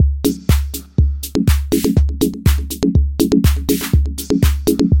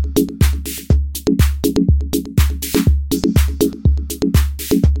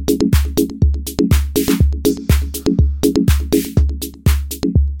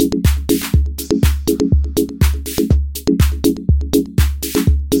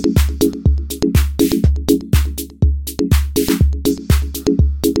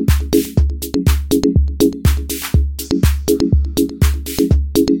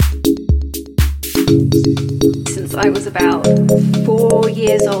since I was about 4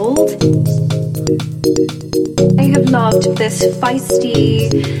 years old. I have loved this feisty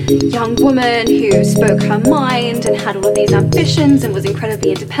young woman who spoke her mind and had all of these ambitions and was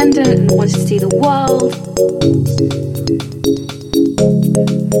incredibly independent and wanted to see the world.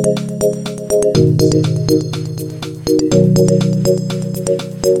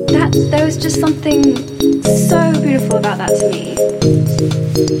 There was just something so beautiful about that to me.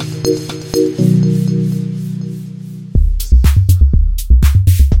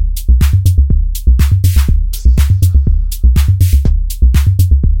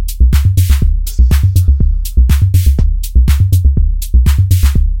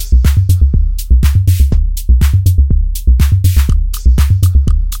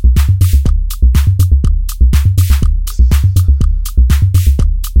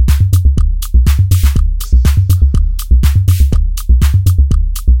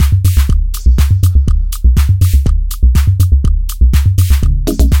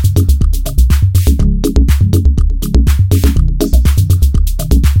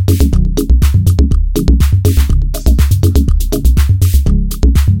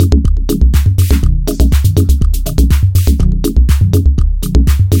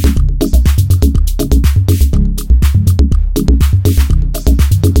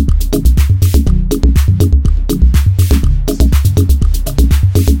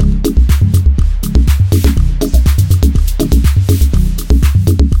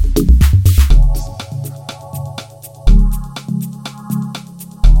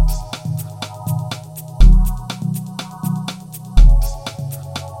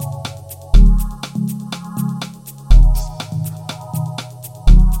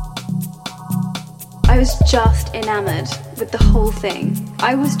 I was just enamored with the whole thing.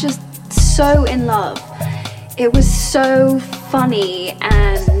 I was just so in love. It was so funny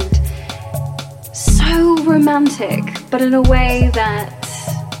and so romantic, but in a way that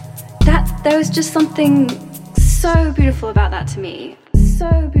there was just something so beautiful about that to me.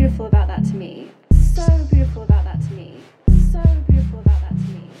 So beautiful about that to me.